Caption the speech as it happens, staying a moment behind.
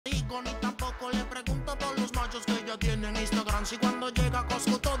ni tampoco le pregunto por los machos que ella tiene en Instagram. Si cuando llega a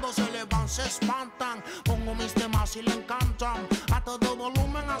Costco todos se le van, se espantan. Pongo mis temas y le encantan. A todo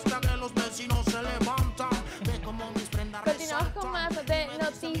volumen hasta que los vecinos se levantan. Ve como mis prendas Continuamos con más de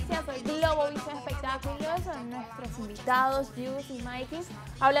Noticias, Globovisión Espectáculos, nuestros invitados, Yus y Mikey,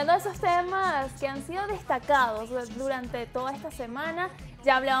 hablando de esos temas que han sido destacados durante toda esta semana.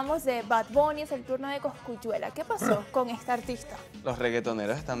 Ya hablábamos de Bad Bunny, es el turno de Cosculluela. ¿Qué pasó con esta artista? Los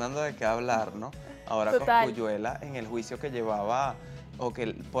reggaetoneros están dando de qué hablar, ¿no? Ahora Cosculluela, en el juicio que llevaba, o que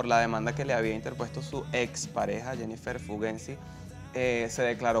por la demanda que le había interpuesto su expareja, Jennifer Fugensi, se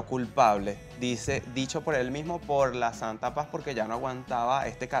declaró culpable, dicho por él mismo, por la santa paz, porque ya no aguantaba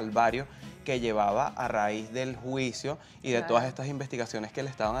este calvario que llevaba a raíz del juicio y de todas estas investigaciones que le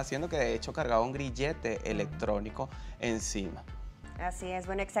estaban haciendo, que de hecho cargaba un grillete electrónico encima. Así es,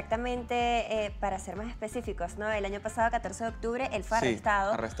 bueno, exactamente, para ser más específicos, ¿no? El año pasado, 14 de octubre, él fue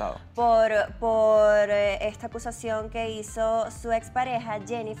arrestado por esta acusación que hizo su expareja,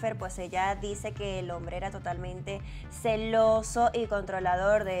 Jennifer. Pues ella dice que el hombre era totalmente celoso y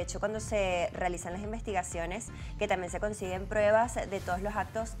controlador. De hecho, cuando se realizan las investigaciones, que también se consiguen pruebas de todos los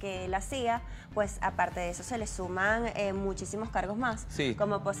actos que él hacía, pues aparte de eso se le suman muchísimos cargos más,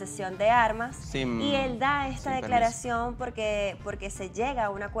 como posesión de armas. Y él da esta declaración porque se llega a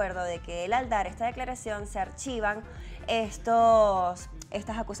un acuerdo de que él, al dar esta declaración, se archivan estas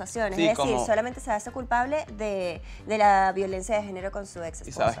acusaciones. Es decir, solamente se hace culpable de la violencia de género con su ex esposa.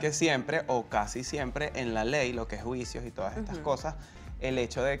 Y sabes que siempre, o casi siempre, en la ley, lo que es juicios y todas estas cosas, el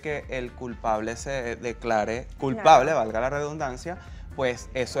hecho de que el culpable se declare culpable, valga la redundancia, pues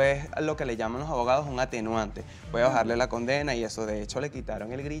eso es lo que le llaman los abogados un atenuante. Puede bajarle la condena y eso. De hecho, le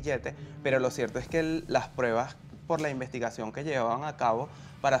quitaron el grillete, pero lo cierto es que las pruebas por la investigación que llevaban a cabo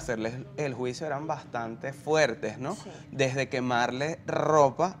para hacerles el juicio eran bastante fuertes, ¿no? Desde quemarle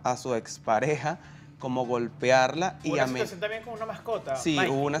ropa a su expareja, como golpearla. ¿Hubo una situación también con una mascota? Sí,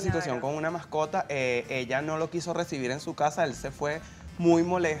 hubo una situación con una mascota. Ella no lo quiso recibir en su casa, él se fue muy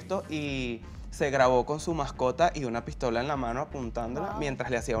molesto y se grabó con su mascota y una pistola en la mano apuntándola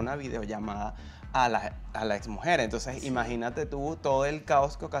mientras le hacía una videollamada a la exmujer. Entonces, imagínate tú todo el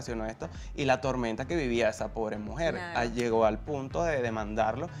caos que ocasionó esto y la tormenta que vivía esa pobre mujer. Llegó al punto de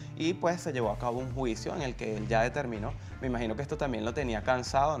demandarlo y pues se llevó a cabo un juicio en el que él ya determinó. Me imagino que esto también lo tenía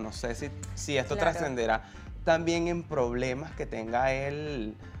cansado. No sé si esto trascenderá también en problemas que tenga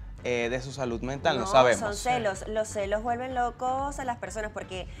él de su salud mental, no sabemos. Son celos. Los celos vuelven locos a las personas,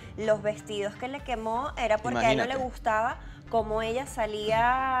 porque los vestidos que le quemó era porque a él no le gustaba cómo ella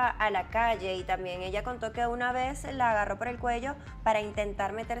salía a la calle, y también ella contó que una vez la agarró por el cuello para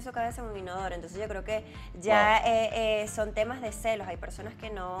intentar meter su cabeza en un inodoro. Entonces yo creo que ya son temas de celos, hay personas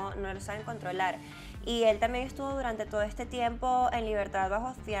que no lo saben controlar. Y él también estuvo durante todo este tiempo en libertad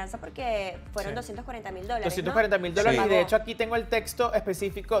bajo fianza porque fueron $240.000. $240.000, y de hecho aquí tengo el texto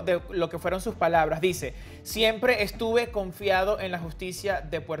específico de lo que fueron sus palabras. Dice: siempre estuve confiado en la justicia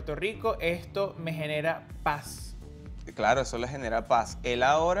de Puerto Rico, esto me genera paz. Claro, eso le genera paz. Él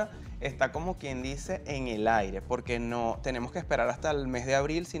ahora está, como quien dice, en el aire, porque no tenemos que esperar hasta el mes de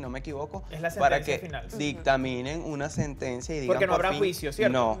abril, si no me equivoco, para que final dictaminen una sentencia y digan porque no habrá juicio,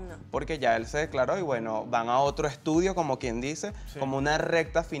 ¿cierto? No, porque ya él se declaró y bueno, van a otro estudio, como quien dice, como una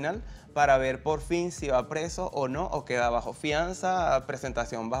recta final, para ver por fin si va preso o no, o queda bajo fianza,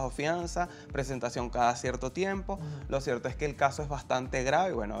 presentación bajo fianza, presentación cada cierto tiempo. Lo cierto es que el caso es bastante grave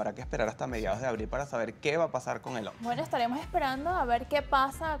y bueno, habrá que esperar hasta mediados de abril para saber qué va a pasar con el hombre. Bueno, estaremos esperando a ver qué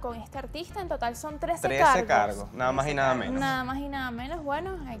pasa con este artista. En total son 13 cargos, nada más y nada menos. Nada más y nada menos.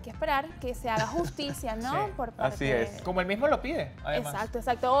 Bueno, hay que esperar que se haga justicia, ¿no? Por parte... Así es. Como él mismo lo pide, además.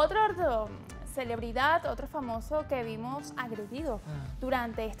 Exacto. Otro celebridad, otro famoso que vimos agredido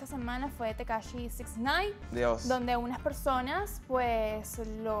durante esta semana fue Tekashi 69, donde unas personas pues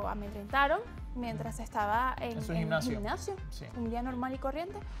lo amedrentaron mientras estaba en su gimnasio. Un día normal y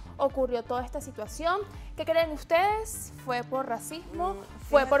corriente ocurrió toda esta situación. ¿Qué creen ustedes? ¿Fue por racismo?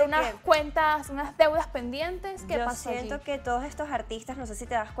 ¿Fue por unas cuentas, unas deudas pendientes? ¿Qué pasó allí? Yo siento que todos estos artistas, no sé si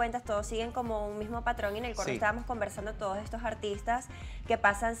te das cuenta, todos siguen como un mismo patrón, y en el corte estábamos conversando todos estos artistas que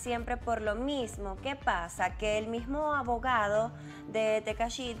pasan siempre por lo mismo. ¿Qué pasa? Que el mismo abogado de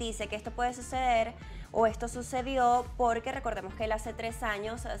Tekashi dice que esto puede suceder, o esto sucedió porque recordemos que él hace 3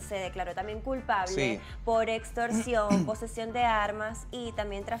 años se declaró también culpable por extorsión, posesión de armas y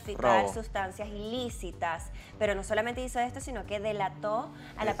también traficar sustancias ilícitas. Pero no solamente hizo esto, sino que delató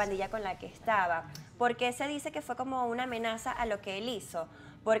a la pandilla con la que estaba. Porque se dice que fue como una amenaza a lo que él hizo.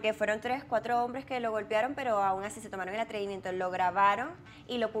 Porque fueron 3, 4 hombres que lo golpearon, pero aún así se tomaron el atrevimiento, lo grabaron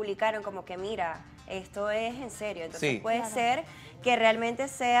y lo publicaron como que mira, esto es en serio. Entonces puede ser que realmente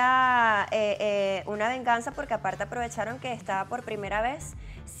sea una venganza, porque aparte aprovecharon que estaba por primera vez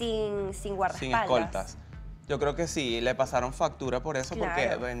sin guardaespaldas. Sin escoltas. Yo creo que sí, le pasaron factura por eso,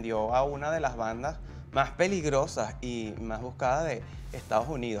 porque vendió a una de las bandas más peligrosas y más buscadas de Estados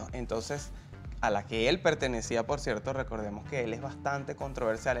Unidos. Entonces, a la que él pertenecía, por cierto, recordemos que él es bastante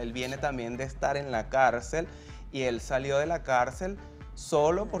controversial. Él viene también de estar en la cárcel y él salió de la cárcel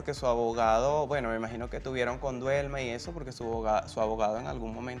solo porque su abogado, bueno, me imagino que tuvieron conduelma y eso, porque su abogado en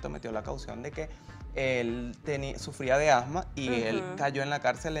algún momento metió la caución de que él sufría de asma y él cayó en la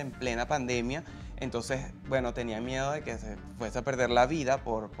cárcel en plena pandemia. Entonces, bueno, tenía miedo de que se fuese a perder la vida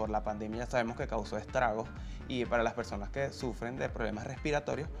por la pandemia. Ya sabemos que causó estragos, y para las personas que sufren de problemas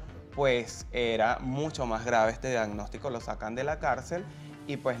respiratorios, pues era mucho más grave este diagnóstico. Lo sacan de la cárcel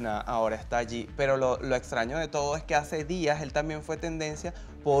y pues nada, ahora está allí. Pero lo extraño de todo es que hace días él también fue tendencia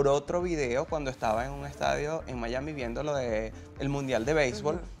por otro video cuando estaba en un estadio en Miami viendo lo del Mundial de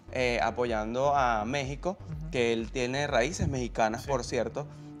Béisbol, apoyando a México, que él tiene raíces mexicanas, por cierto.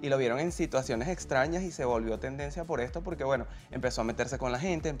 Y lo vieron en situaciones extrañas y se volvió tendencia por esto, porque bueno, empezó a meterse con la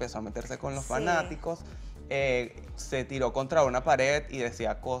gente, empezó a meterse con los fanáticos, se tiró contra una pared y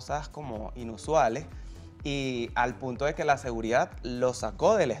decía cosas como inusuales, y al punto de que la seguridad lo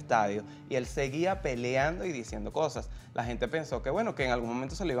sacó del estadio y él seguía peleando y diciendo cosas. La gente pensó que bueno, que en algún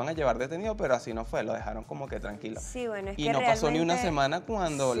momento se lo iban a llevar detenido, pero así no fue, lo dejaron como que tranquilo. Sí, bueno, es y que no pasó ni una semana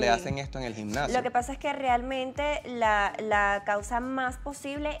cuando le hacen esto en el gimnasio. Lo que pasa es que realmente la causa más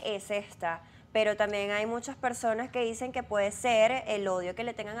posible es esta. Pero también hay muchas personas que dicen que puede ser el odio que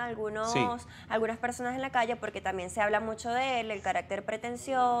le tengan algunas personas en la calle, porque también se habla mucho de él, el carácter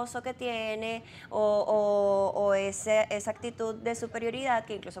pretencioso que tiene, o esa actitud de superioridad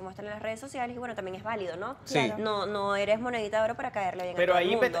que incluso muestra en las redes sociales, y bueno, también es válido, ¿no? Sí. No eres monedita de oro para caerle bien Pero a todo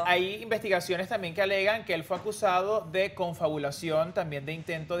el mundo. hay investigaciones también que alegan que él fue acusado de confabulación, también de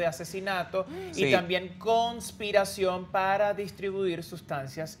intento de asesinato y también conspiración para distribuir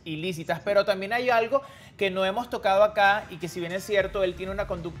sustancias ilícitas, pero también hay algo que no hemos tocado acá, y que si bien es cierto, él tiene una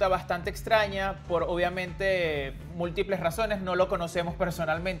conducta bastante extraña por obviamente múltiples razones, no lo conocemos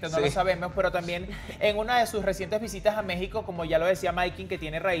personalmente, no lo sabemos, pero también en una de sus recientes visitas a México, como ya lo decía Mikey, que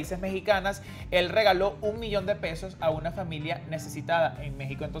tiene raíces mexicanas, él regaló $1 millón a una familia necesitada en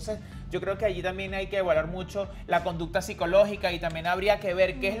México. Entonces yo creo que allí también hay que evaluar mucho la conducta psicológica, y también habría que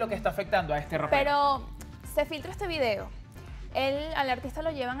ver qué es lo que está afectando a este rapero. Pero se filtra este video. Al artista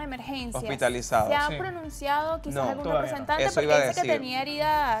lo llevan a emergencia. Hospitalizado. ¿Se ha pronunciado quizás algún representante? Porque dice que tenía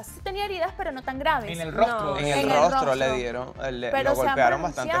heridas, pero no tan graves. En el rostro. En el rostro le dieron, lo golpearon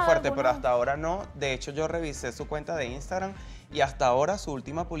bastante fuerte, pero hasta ahora no. De hecho, yo revisé su cuenta de Instagram y hasta ahora su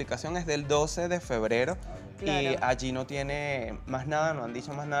última publicación es del 12 de febrero. Y allí no tiene más nada, no han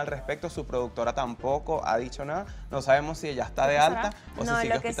dicho más nada al respecto. Su productora tampoco ha dicho nada. No sabemos si ella está de alta o si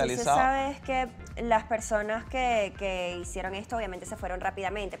sigue hospitalizada. Lo que sí se sabe es que las personas que hicieron esto obviamente se fueron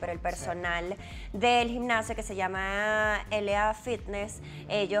rápidamente, pero el personal del gimnasio, que se llama LA Fitness,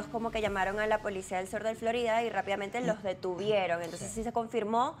 ellos como que llamaron a la policía del sur de Florida y rápidamente los detuvieron. Entonces sí se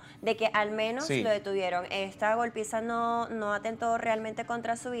confirmó de que al menos lo detuvieron. Esta golpiza no atentó realmente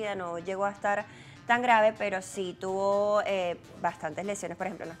contra su vida, no llegó a estar tan grave, pero sí tuvo bastantes lesiones, por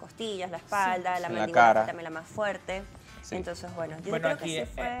ejemplo, en las costillas, la espalda, la mandíbula, también la más fuerte. Entonces, bueno, yo creo aquí, que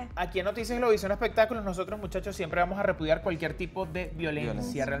sí fue... aquí en Noticias Lo Visión Espectáculos, nosotros, muchachos, siempre vamos a repudiar cualquier tipo de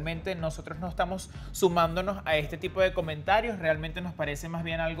violencia. Realmente nosotros no estamos sumándonos a este tipo de comentarios. Realmente nos parece más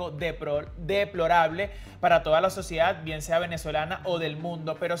bien algo deplorable para toda la sociedad, bien sea venezolana o del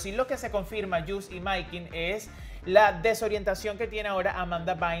mundo. Pero sí, lo que se confirma, Jus y Mikey, es la desorientación que tiene ahora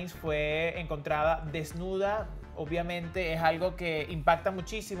Amanda Bynes. Fue encontrada desnuda. Obviamente es algo que impacta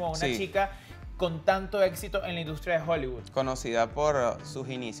muchísimo a una chica con tanto éxito en la industria de Hollywood. Conocida por sus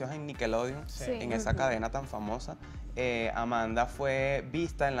inicios en Nickelodeon, en esa cadena tan famosa. Amanda fue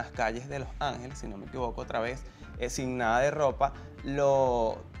vista en las calles de Los Ángeles, si no me equivoco otra vez, sin nada de ropa.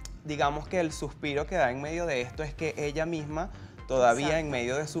 Digamos que el suspiro que da en medio de esto es que ella misma, todavía en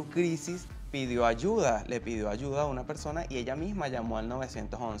medio de su crisis, pidió ayuda, le pidió ayuda a una persona y ella misma llamó al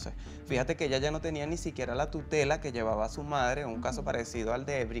 911. Fíjate que ella ya no tenía ni siquiera la tutela que llevaba su madre, un caso parecido al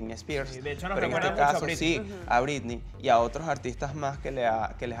de Britney Spears. De hecho, nos pero en este caso, a Britney. A Britney y a otros artistas más que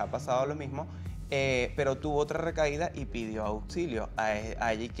les ha pasado lo mismo. Pero tuvo otra recaída y pidió auxilio. A ella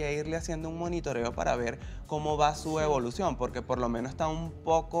hay que irle haciendo un monitoreo para ver cómo va su evolución, porque por lo menos está un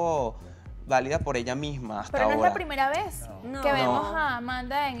poco válida por ella misma hasta ahora. Pero no es la primera vez que vemos a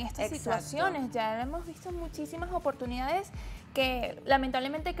Amanda en estas situaciones. Ya hemos visto muchísimas oportunidades que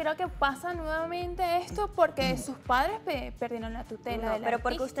lamentablemente creo que pasa nuevamente esto porque sus padres perdieron la tutela del pero artista.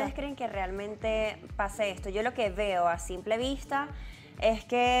 ¿por qué ustedes creen que realmente pase esto? Yo lo que veo a simple vista es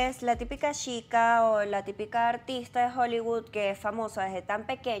que es la típica chica o la típica artista de Hollywood que es famosa desde tan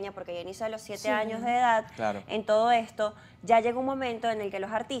pequeña, porque ella inició a los 7 años de edad. Claro. En todo esto, ya llega un momento en el que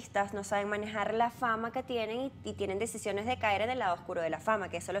los artistas no saben manejar la fama que tienen y tienen decisiones de caer en el lado oscuro de la fama,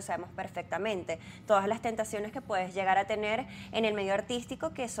 que eso lo sabemos perfectamente. Todas las tentaciones que puedes llegar a tener en el medio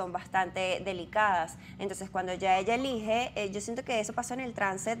artístico que son bastante delicadas. Entonces, cuando ya ella elige, yo siento que eso pasó en el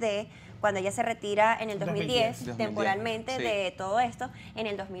trance de cuando ella se retira en el 2010 temporalmente de todo esto. En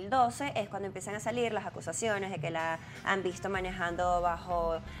el 2012 es cuando empiezan a salir las acusaciones de que la han visto manejando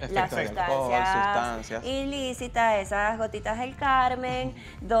bajo las sustancias ilícitas, esas gotitas del Carmen,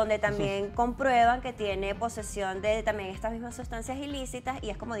 donde también comprueban que tiene posesión de también estas mismas sustancias ilícitas,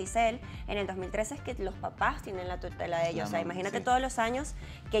 y es como dice él, en el 2013 es que los papás tienen la tutela de ellos. O sea, imagínate todos los años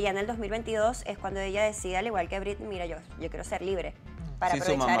que ya en el 2022 es cuando ella decide, al igual que Brit, mira, yo quiero ser libre. Para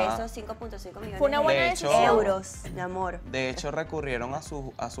aprovechar esos 5.5 millones de euros de amor. De hecho, recurrieron a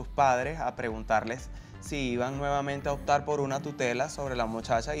sus padres a preguntarles si iban nuevamente a optar por una tutela sobre la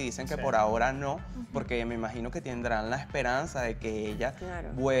muchacha, y dicen que por ahora no, porque me imagino que tendrán la esperanza de que ella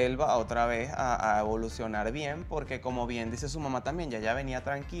vuelva otra vez a evolucionar bien, porque como bien dice su mamá también, ya venía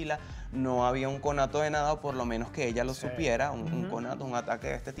tranquila, no había un conato de nada, o por lo menos que ella lo supiera, un conato, un ataque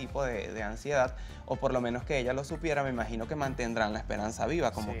de este tipo de ansiedad, o por lo menos que ella lo supiera. Me imagino que mantendrán la esperanza viva,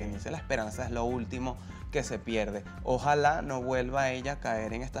 como quien dice, la esperanza es lo último que se pierde. Ojalá no vuelva ella a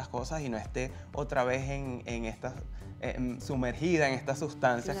caer en estas cosas y no esté otra vez en estas sumergida en estas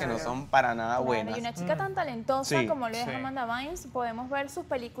sustancias que no son para nada buenas. Y una chica tan talentosa como lo es Amanda Bynes, podemos ver sus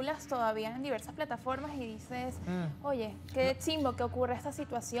películas todavía en diversas plataformas y dices, oye, qué chimbo que ocurre esta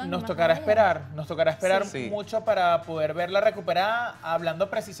situación. Nos tocará esperar mucho para poder verla recuperada. Hablando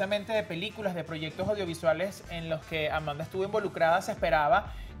precisamente de películas, de proyectos audiovisuales en los que Amanda estuvo involucrada, se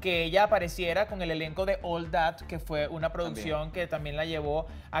esperaba que ella apareciera con el elenco de All That, que fue una producción que también la llevó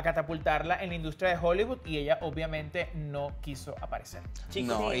a catapultarla en la industria de Hollywood, y ella obviamente no quiso aparecer.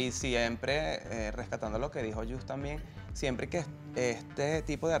 Chicos, no, y siempre, rescatando lo que dijo Just también, siempre que este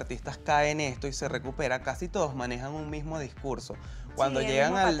tipo de artistas cae en esto y se recupera, casi todos manejan un mismo discurso. Cuando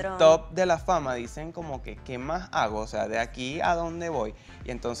llegan al top de la fama dicen como que ¿qué más hago? O sea, de aquí a dónde voy.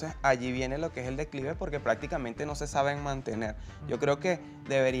 Y entonces allí viene lo que es el declive, porque prácticamente no se saben mantener. Yo creo que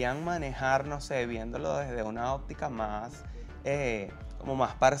deberían manejar, no sé, viéndolo desde una óptica más, como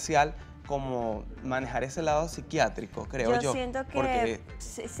más parcial, como manejar ese lado psiquiátrico, creo yo. Yo siento que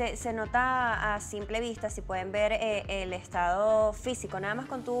se nota a simple vista, si pueden ver el estado físico, nada más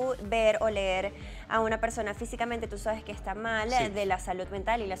con tú ver o leer a una persona físicamente, tú sabes que está mal de la salud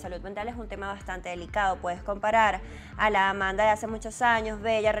mental, y la salud mental es un tema bastante delicado. Puedes comparar a la Amanda de hace muchos años,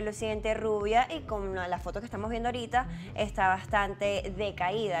 bella, reluciente, rubia, y con la foto que estamos viendo ahorita está bastante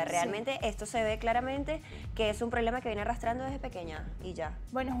decaída. Realmente esto se ve claramente que es un problema que viene arrastrando desde pequeña y ya.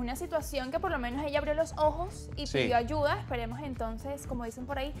 Bueno, es una situación que por lo menos ella abrió los ojos y pidió ayuda. Esperemos entonces, como dicen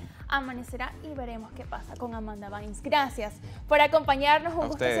por ahí, amanecerá y veremos qué pasa con Amanda Bynes. Gracias por acompañarnos, un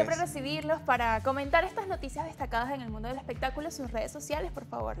gusto siempre recibirlos para comentar estas noticias destacadas en el mundo del espectáculo. Sus redes sociales, por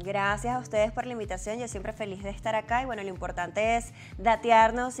favor. Gracias a ustedes por la invitación, yo siempre feliz de estar acá, y bueno, lo importante es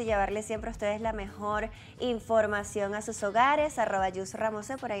datearnos y llevarles siempre a ustedes la mejor información a sus hogares.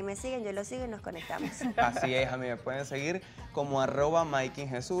 @JusRamose, por ahí me siguen, yo lo sigo y nos conectamos. Así es, a mí me pueden seguir como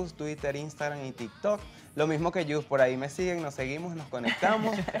 @MikingJesus, Twitter, Instagram y TikTok. Lo mismo que Just, por ahí me siguen, nos seguimos, nos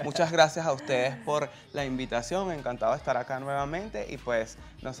conectamos. Muchas gracias a ustedes por la invitación, encantado de estar acá nuevamente, y pues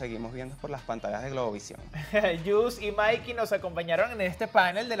nos seguimos viendo por las pantallas de Globovisión. Just y Mikey nos acompañaron en este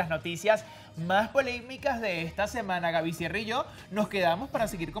panel de las noticias más polémicas de esta semana. Gaby Sierra y yo nos quedamos para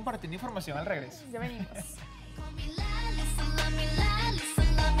seguir compartiendo información al regreso. Ya venimos.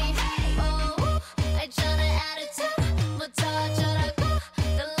 I try to add it to, but